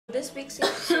This week seems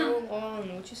so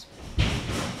long, which is...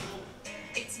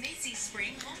 It's Macy's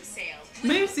Spring Home Sale.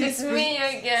 Macy's Spring.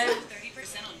 It's me again.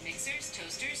 30% on mixers,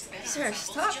 toasters, Sir,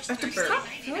 stop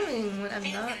filming when I'm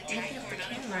not looking at the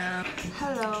camera.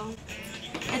 Hello.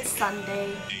 It's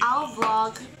Sunday. I'll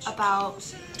vlog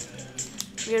about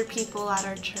weird people at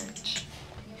our church.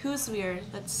 Who's weird?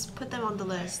 Let's put them on the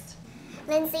list.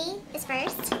 Lindsay is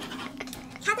first.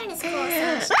 Catherine is cool.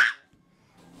 So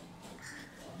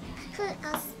who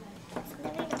else?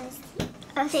 On the list?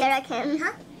 Sarah Kim.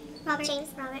 Huh? Robert. James.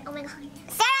 Robert. Oh my god.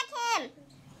 Sarah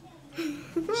Kim!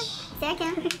 Sarah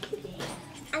Kim.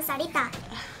 And Sarita.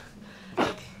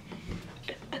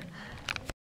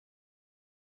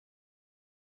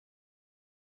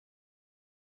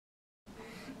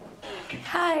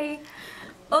 Hi.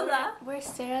 Hola. We're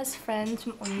Sarah's friends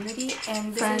from Unity,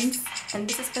 and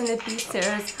this is gonna be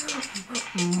Sarah's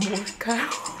morka.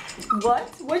 What?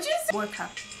 What'd you say? Morka.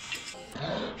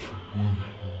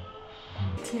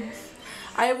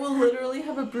 I will literally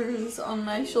have a bruise on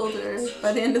my shoulder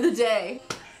by the end of the day.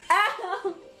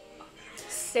 Ow!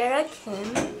 Sarah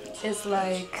Kim is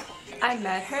like, I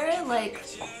met her like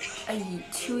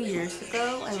 2 years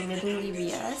ago. I lived in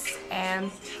VBS,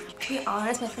 and to be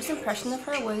honest, my first impression of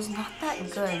her was not that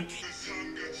good.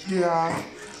 Yeah.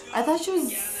 I thought she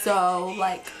was so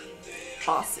like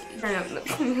bossy.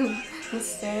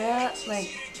 Sarah, like,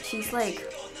 she's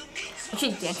like, when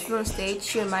she dances on stage,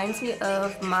 she reminds me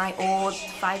of my old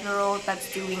 5-year-old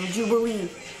that's doing Jubilee.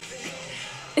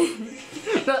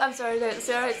 No, I'm sorry,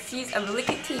 Sarah, she's a really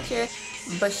good teacher,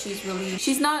 but she's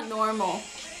not normal.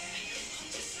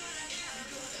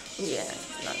 Yeah,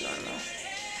 she's not normal.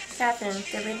 Catherine,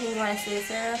 is there anything you want to say to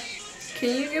Sarah? Can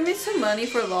you give me some money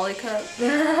for a lollipop?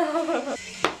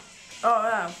 Oh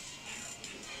yeah.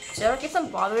 Sarah keeps on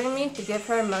bothering me to give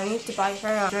her money to buy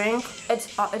her a drink.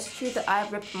 It's true that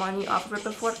I've ripped money off of her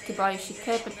before to buy a sheet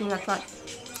cake, but let's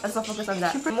not focus on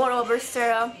that. Moreover,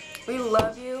 Sarah, we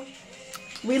love you.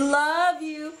 We love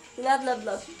you.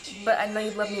 Love. But I know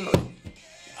you love me most.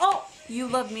 Oh, you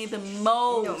love me the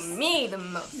most. No, me the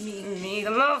most. Me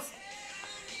the most.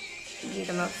 Me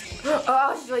the most. Oh,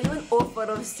 I'll show you an old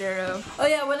photo of Sarah. Oh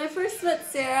yeah, when I first met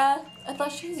Sarah, I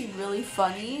thought she was really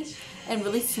funny and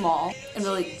really small and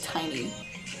really tiny.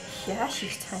 Yeah,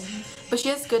 she's tiny. But she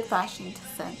has good fashion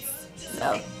sense.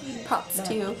 So, props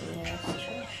to you. Yeah, that's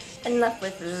true. Enough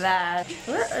with that.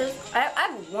 I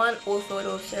have one old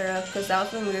photo of Sarah because that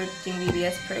was when we were doing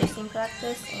VBS praising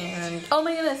practice, and oh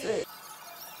my goodness.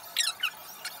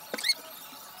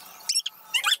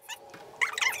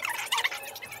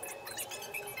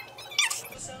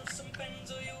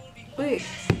 Wait.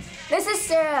 This is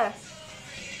Sarah.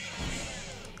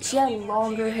 She had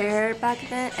longer hair back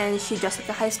then, and she dressed like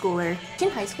a high schooler. She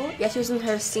in high school? Yeah, she was in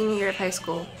her senior year of high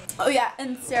school. Oh yeah,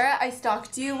 and Sarah, I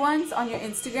stalked you once on your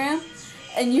Instagram,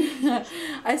 and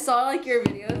I saw like your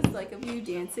videos like of you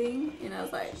dancing, and I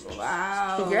was like,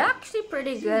 wow. You're actually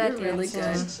pretty good at dancing. Really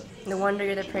good. No wonder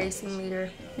you're the praising leader.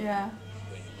 Yeah.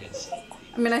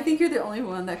 I mean, I think you're the only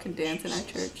one that can dance in our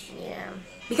church. Yeah.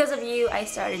 Because of you, I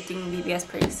started doing VBS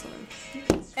praising.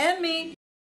 And me.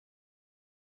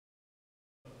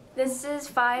 This is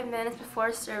 5 minutes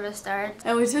before service starts.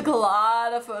 And we took a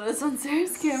lot of photos on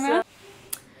Sarah's camera.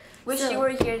 Wish you were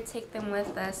here to take them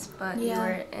with us, but you yeah.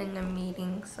 were in a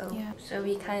meeting, so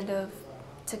we kind of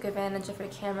took advantage of your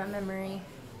camera memory.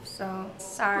 So,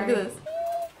 sorry. Look at this.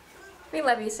 We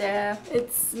love you, Sarah.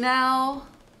 It's now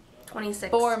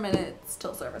 26. 4 minutes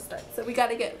till service starts, so we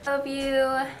gotta get. Love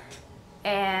you,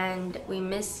 and we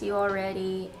miss you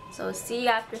already. So see you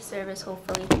after service,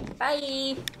 hopefully.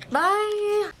 Bye.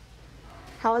 Bye.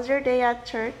 How was your day at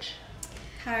church?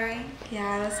 Tiring.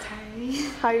 Yeah, it was tiring.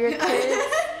 How are your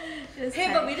kids?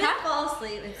 Hey, but we didn't fall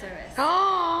asleep in service.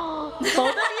 Oh, both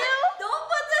of you? Don't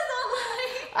put this online.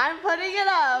 I'm putting it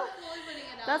up.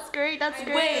 That's great. That's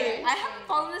great. Wait, I haven't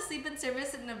fallen asleep in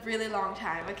service in a really long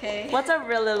time. Okay. What's a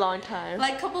really long time?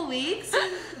 Like a couple weeks. I'm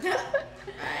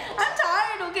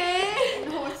tired. Okay.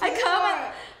 No, I come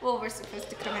at. Well, we're supposed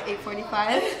to come at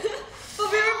 8:45.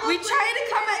 But we tried to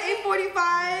come at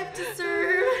 8:45 to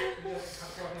serve.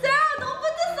 Sarah, don't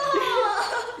put this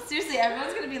on. Seriously,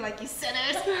 everyone's gonna be like, you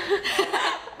sinners.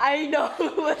 I know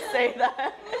who would say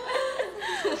that.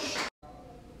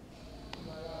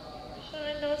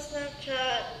 No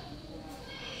Snapchat.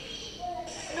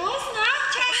 No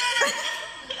Snapchat.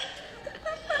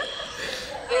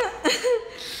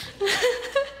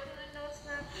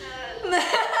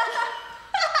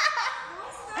 No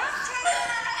Snapchat.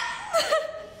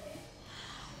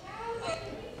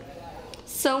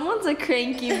 Someone's a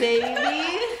cranky baby.